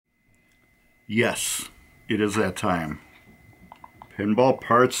Yes, it is that time. Pinball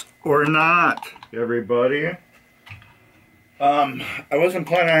parts or not, everybody. I wasn't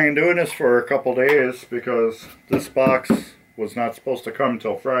planning on doing this for a couple days because this box was not supposed to come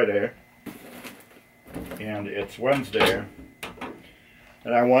till Friday. And it's Wednesday.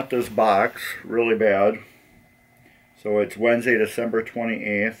 And I want this box really bad. So it's Wednesday, December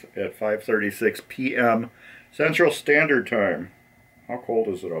 28th at 5:36 p.m. Central Standard Time. How cold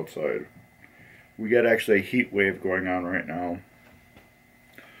is it outside? We got actually a heat wave going on right now.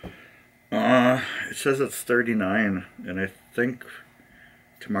 It says it's 39, and I think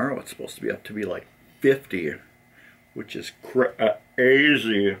tomorrow it's supposed to be up to be like 50, which is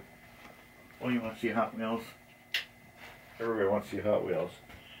crazy. Oh, you want to see Hot Wheels? Everybody wants to see Hot Wheels.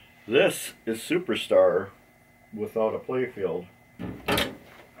 This is Superstar without a playfield.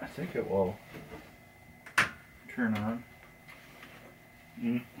 I think it will turn on.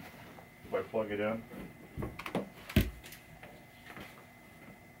 If I plug it in.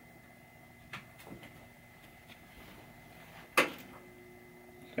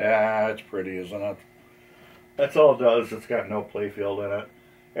 Ah, it's pretty, isn't it? That's all it does. It's got no playfield in it.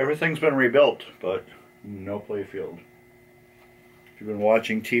 Everything's been rebuilt, but no playfield. If you've been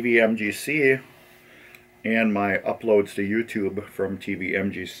watching TVMGC and my uploads to YouTube from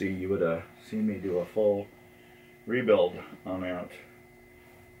TVMGC, you would have seen me do a full rebuild on that.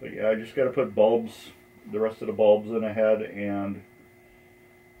 But yeah, I just got to put bulbs, the rest of the bulbs in ahead and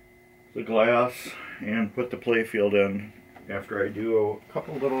the glass, and put the playfield in after I do a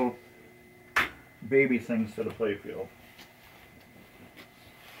couple little baby things to the playfield.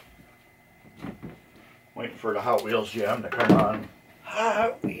 Waiting for the Hot Wheels jam to come on.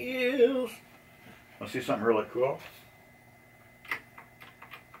 Hot Wheels! Want to see something really cool?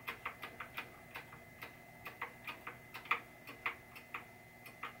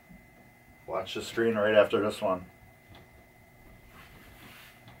 Watch the screen right after this one.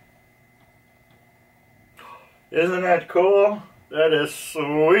 Isn't that cool? That is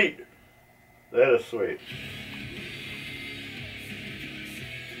sweet. That is sweet.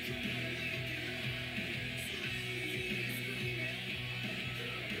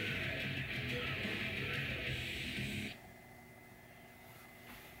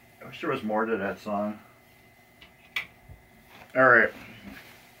 I wish there was more to that song. Alright.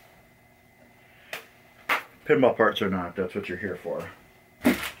 Pinball parts or not, that's what you're here for.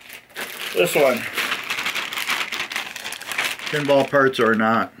 This one. Pinball parts or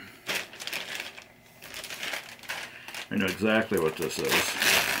not. I know exactly what this is.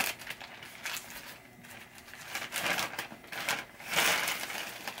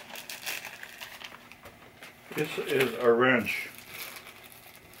 This is a wrench.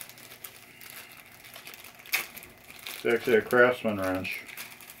 It's actually a Craftsman wrench.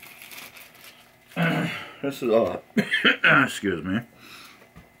 This is excuse me,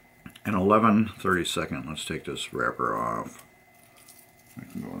 an 11/32. Let's take this wrapper off.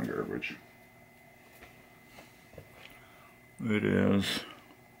 I can go in the garbage. It is,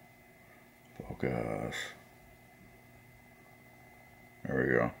 focus, there we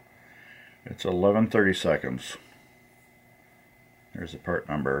go. It's 11/32. There's the part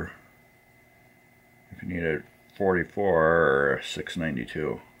number. If you need it, 44 or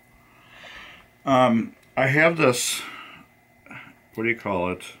 692. I have this, what do you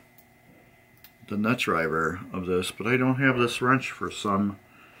call it, the nut driver of this, but I don't have this wrench for some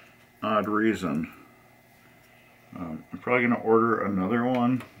odd reason. I'm probably going to order another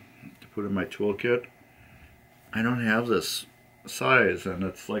one to put in my toolkit. I don't have this size, and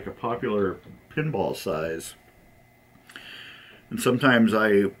it's like a popular pinball size. And sometimes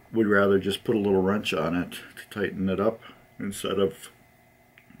I would rather just put a little wrench on it to tighten it up instead of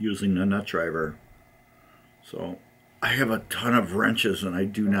using the nut driver. So I have a ton of wrenches and I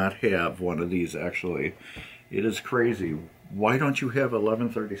do not have one of these actually. It is crazy. Why don't you have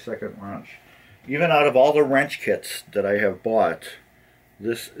 11/32 wrench? Even out of all the wrench kits that I have bought,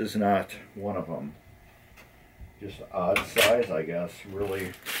 this is not one of them. Just odd size, I guess.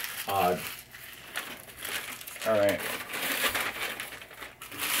 Really odd. Alright.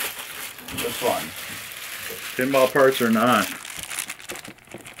 This one. Pinball parts or not.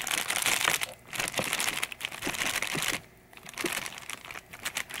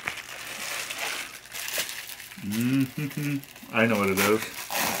 I know what it is.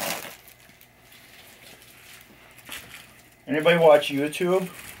 Anybody watch YouTube?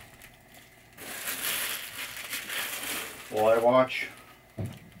 Well, I watch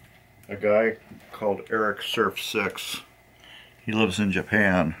a guy called Eric Surf 6. He lives in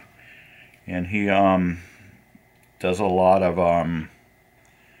Japan, and he does a lot of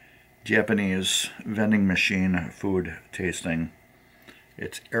Japanese vending machine food tasting.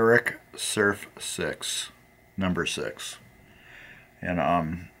 It's Eric Surf 6, number 6.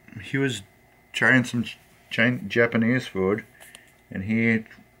 And he was trying some Japanese food, and he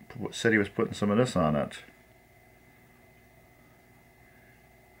said he was putting some of this on it.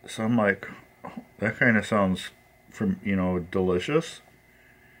 So I'm like, oh, that kind of sounds, delicious.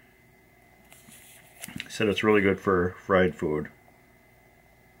 He said it's really good for fried food.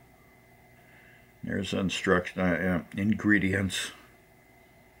 There's ingredients.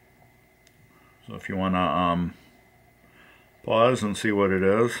 So if you want to pause and see what it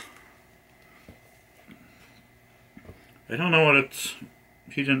is. I don't know what it's,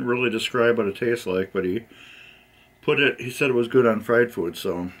 he didn't really describe what it tastes like, but he said it was good on fried food,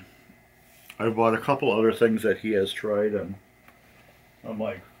 so I bought a couple other things that he has tried, and I'm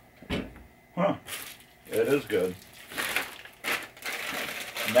like, huh, it is good.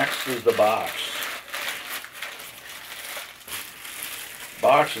 Next is the box.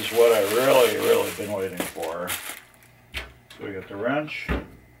 Box is what I really been waiting for. So we got the wrench,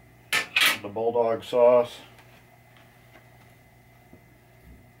 the Bulldog sauce,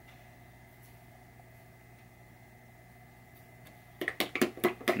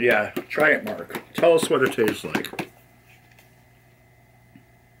 yeah, try it, Mark. Tell us what it tastes like.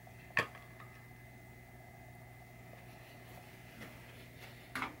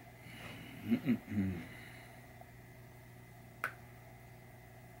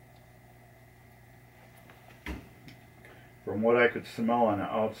 From what I could smell on the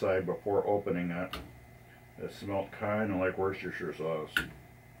outside before opening it, it smelled kind of like Worcestershire sauce.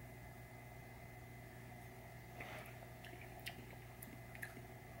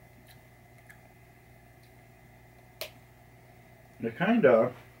 It kind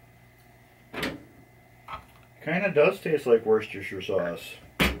of does taste like Worcestershire sauce,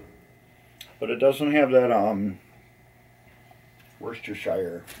 but it doesn't have that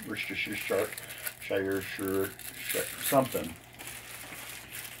Worcestershire something.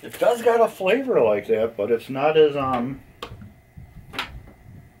 It does got a flavor like that, but it's not as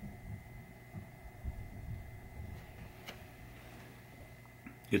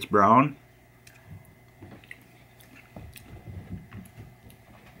it's brown.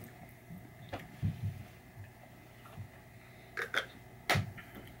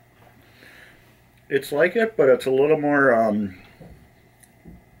 It's like it, but it's a little more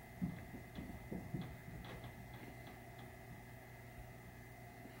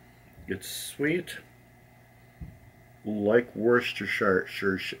it's sweet, like Worcestershire,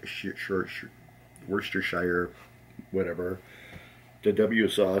 whatever, the W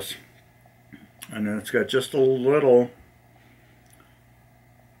sauce, and then it's got just a little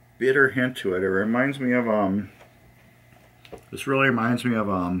bitter hint to it. It reminds me of this really reminds me of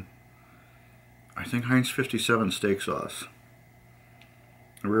I think Heinz 57 steak sauce.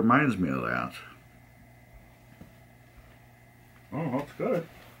 It reminds me of that. Oh, that's good.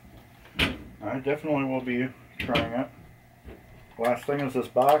 I definitely will be trying it. Last thing is this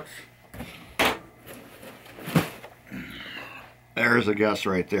box. There's a guess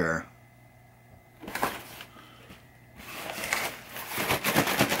right there.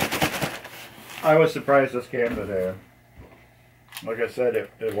 I was surprised this came today. Like I said,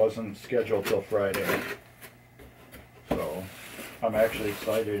 it wasn't scheduled till Friday. So I'm actually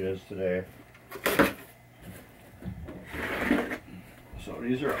excited it is today. So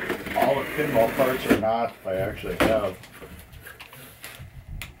these are all the pinball parts or not I actually have.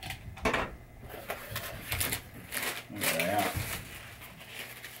 Look at that.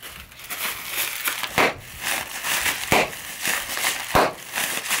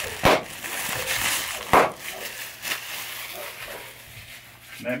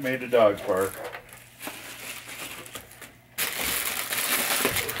 And that made a dog bark.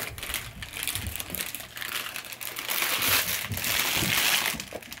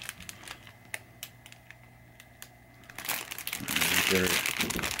 There.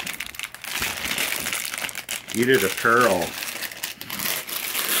 Heated apparel.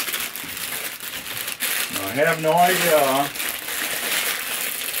 Now, I have no idea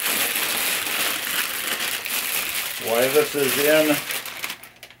why this is in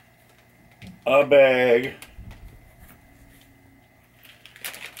a bag,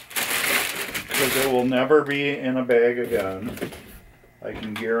 because it will never be in a bag again. I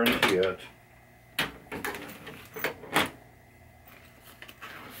can guarantee it.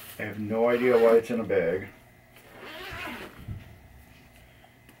 I have no idea why it's in a bag.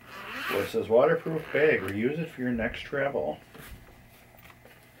 Well, it says waterproof bag. Reuse it for your next travel.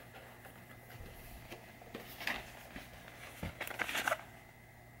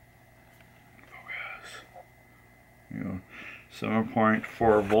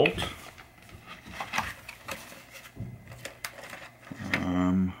 7.4 volt.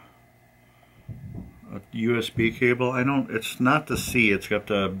 A USB cable. It's not the C, it's got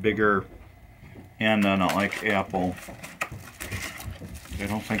the bigger end on it like Apple. I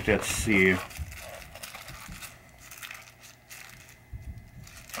don't think that's C.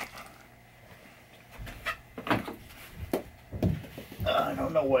 I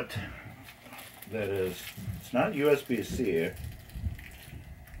don't know what that is. It's not USB-C.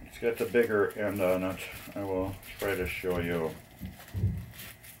 It's got the bigger end on it. I will try to show you.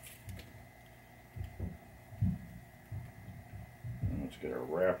 Let's get a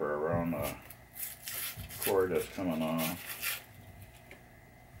wrapper around the cord that's coming off.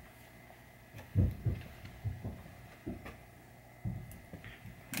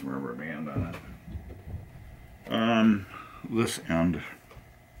 Rubber band on it. This end.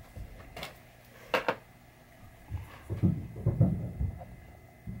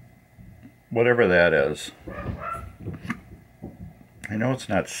 Whatever that is. I know it's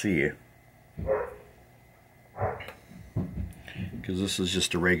not C. Because this is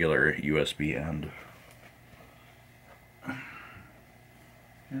just a regular USB end.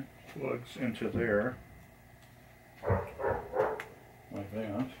 It plugs into there. Like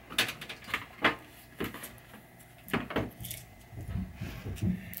that.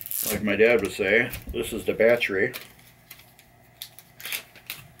 Like my dad would say, this is the battery.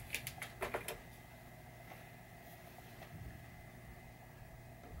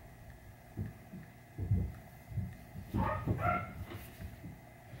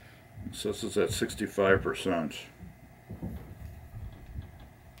 So this is at 65%.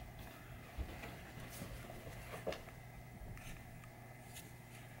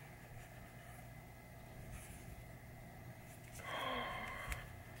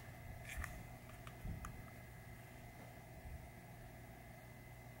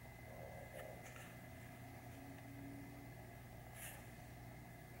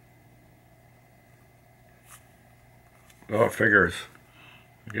 Oh, it figures.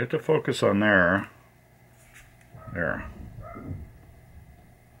 Get to focus on there. There.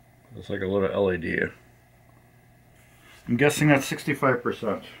 It's like a little LED. I'm guessing that's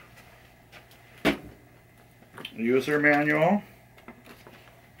 65%. User manual.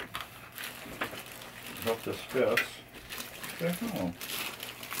 Hope this fits. Okay.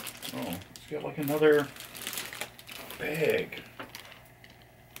 Oh, it's got like another bag.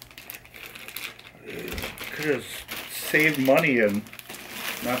 Could have saved money and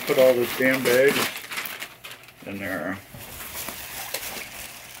not put all this damn bags in there.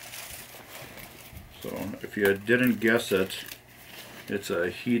 So if you didn't guess it, it's a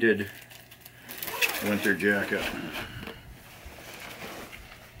heated winter jacket.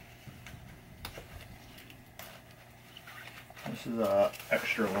 This is a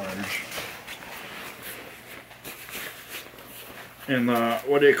extra large. And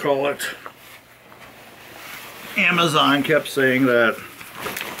what do you call it? Amazon kept saying that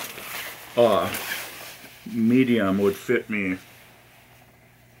medium would fit me.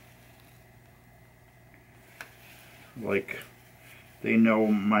 Like they know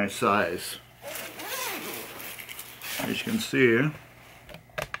my size. As you can see,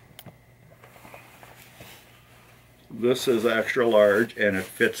 this is extra large and it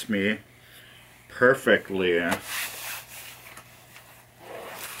fits me perfectly.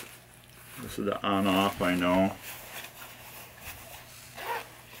 This is the on-off, I know.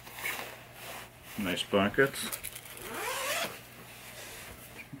 Nice pockets.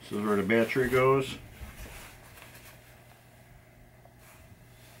 This is where the battery goes.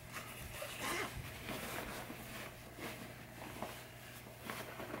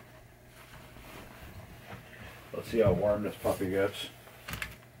 Let's see how warm this puppy gets.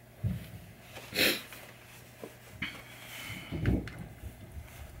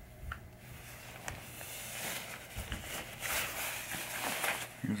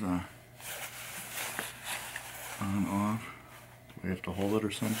 Here's a on off. Do we have to hold it or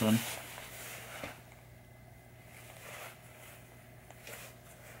something?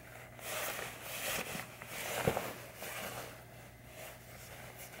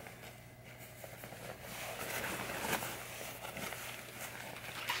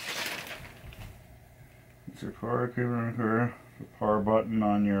 It's your car, the power button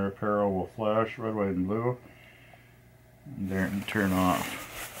on your apparel will flash red, white, and blue. And there and turn off.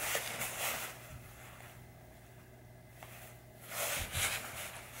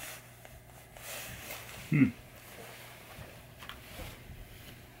 Hmm.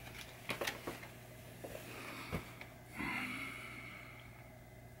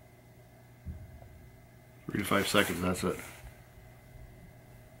 Three to 5 seconds, that's it.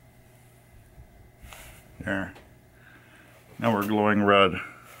 There. Now we're glowing red.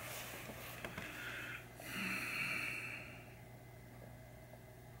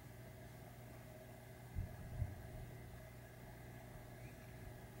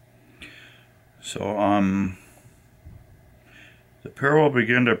 So the pair will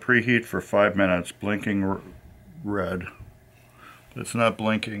begin to preheat for 5 minutes, blinking red. It's not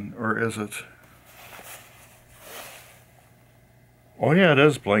blinking, or is it? Oh yeah, it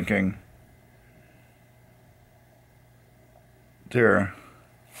is blinking. There.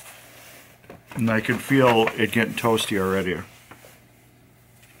 And I can feel it getting toasty already.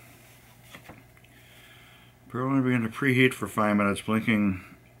 Pair will begin to preheat for 5 minutes, blinking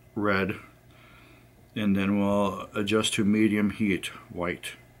red. And then we'll adjust to medium heat,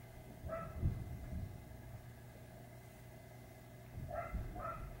 white.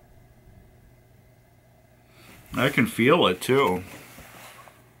 I can feel it too.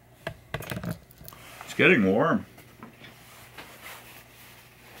 It's getting warm.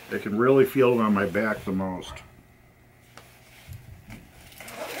 I can really feel it on my back the most.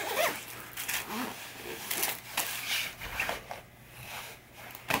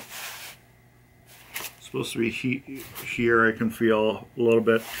 Supposed to be heat here. I can feel a little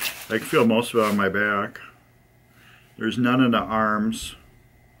bit. I can feel most of it on my back. There's none in the arms.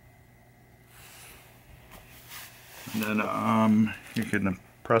 And then you can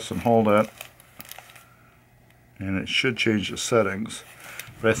press and hold it, and it should change the settings.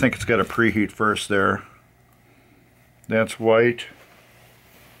 But I think it's got to preheat first there. That's white,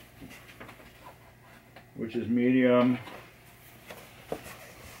 which is medium.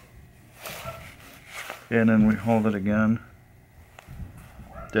 And then we hold it again.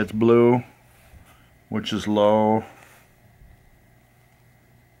 That's blue, which is low.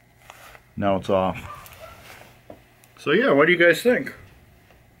 Now it's off. So yeah, what do you guys think?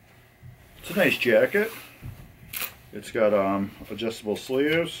 It's a nice jacket. It's got adjustable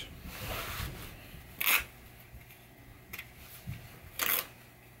sleeves.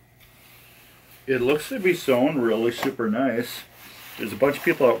 It looks to be sewn really super nice. There's a bunch of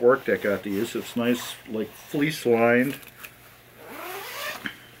people at work that got these. It's nice, like fleece lined.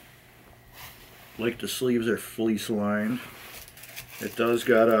 Like the sleeves are fleece lined. It does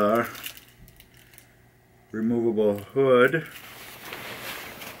got a removable hood,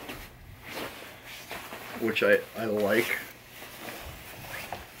 which I like.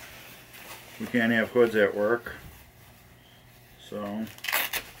 We can't have hoods at work, so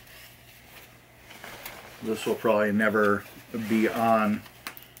this will probably never be on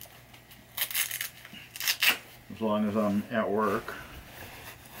as long as I'm at work.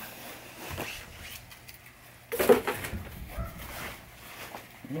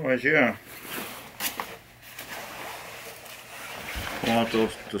 Otherwise, yeah. Pull out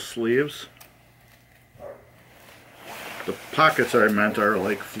the sleeves. The pockets I meant are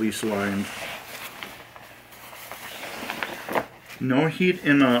like fleece lined. No heat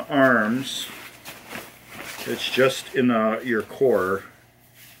in the arms. It's just in your core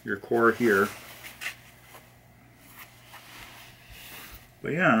here.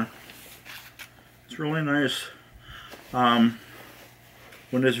 But yeah, it's really nice. When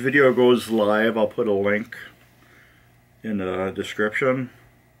this video goes live, I'll put a link in the description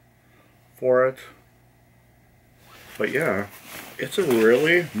for it. But yeah, it's a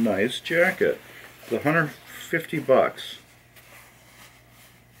really nice jacket. It's 150 bucks.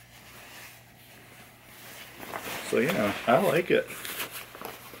 So yeah, I like it.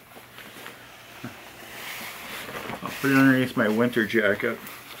 I'll put it underneath my winter jacket.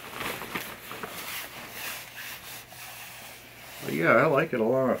 But yeah, I like it a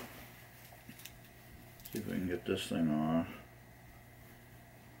lot. See if I can get this thing off.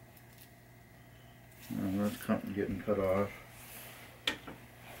 Oh, that's getting cut off.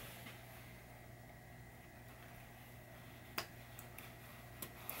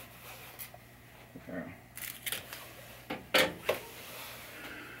 Okay.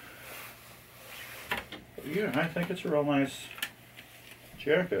 Yeah, I think it's a real nice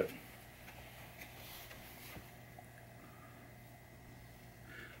jacket.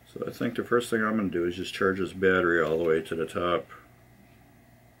 So I think the first thing I'm going to do is just charge this battery all the way to the top.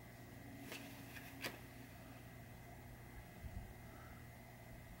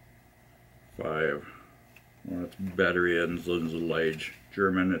 Well, it's battery Insulated,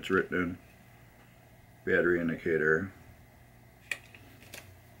 German, it's written in. Battery indicator.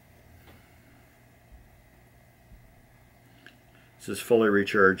 This is fully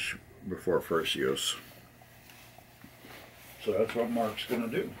recharged before first use. So that's what Mark's going to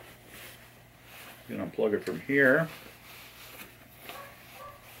do. He's going to unplug it from here.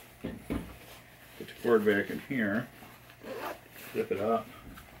 Put the cord back in here, zip it up,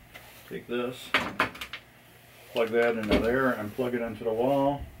 take this, plug that into there, and plug it into the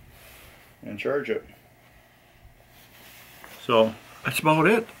wall, and charge it. So that's about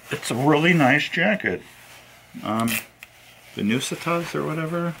it. It's a really nice jacket. Venusitas or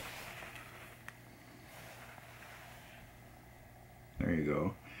whatever. There you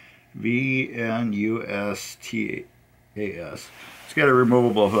go. Venustas. It's got a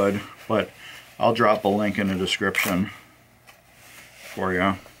removable hood, but I'll drop a link in the description for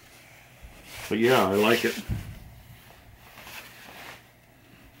you. But yeah, I like it.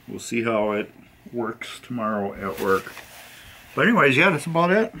 We'll see how it works tomorrow at work. But anyways, yeah, that's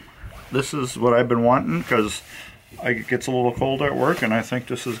about it. This is what I've been wanting because it gets a little cold at work, and I think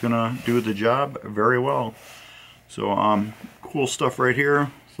this is gonna do the job very well. So cool stuff right here.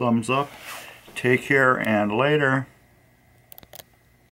 Thumbs up. Take care, and later.